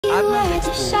haznos de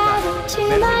exputa,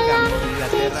 Birmingham,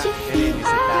 Inglaterra,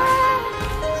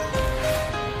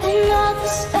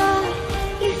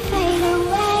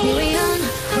 We were young,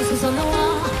 posters on the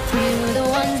wall. We were the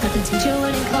ones that the teacher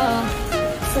wouldn't call.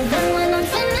 So then when I'm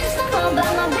finished, I'm all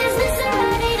about my business and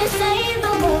ready to save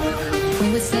the world. We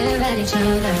would stare at each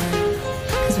other,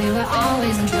 cause we were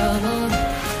always in trouble.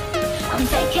 I'm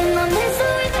taking my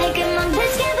misery, taking my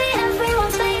bitch, can't be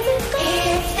everyone's favorite girl.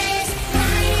 If this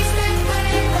night is not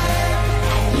forever,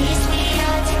 at least we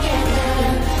are together.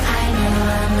 I know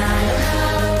I'm not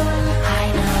alone, I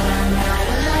know I'm not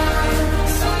alone.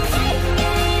 So take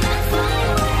it and fly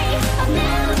away. I've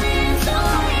never been so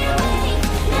wide awake.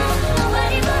 No,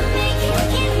 nobody but me can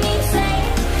keep me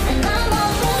safe, and I'm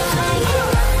on the way.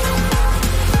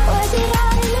 Was it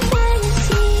out in the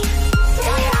fantasy?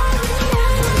 Stay out in the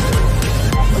night.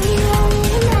 We only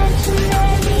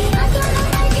imaginary. I'm gonna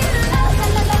make it alive. La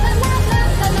la la la la la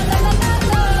la la la la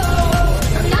la.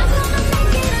 I'm not gonna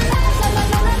make it alive. La la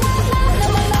la la la la la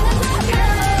la la la.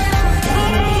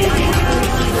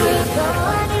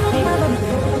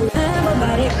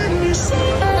 Everybody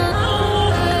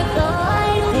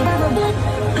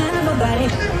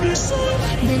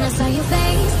Then I saw your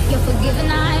face, your forgiving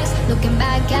eyes, looking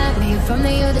back at me from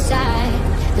the other side,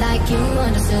 like you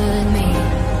understood me.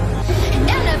 And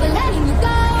I'm never letting you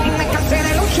go. Me cansé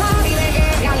de luchar y de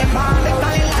guerrear en vano.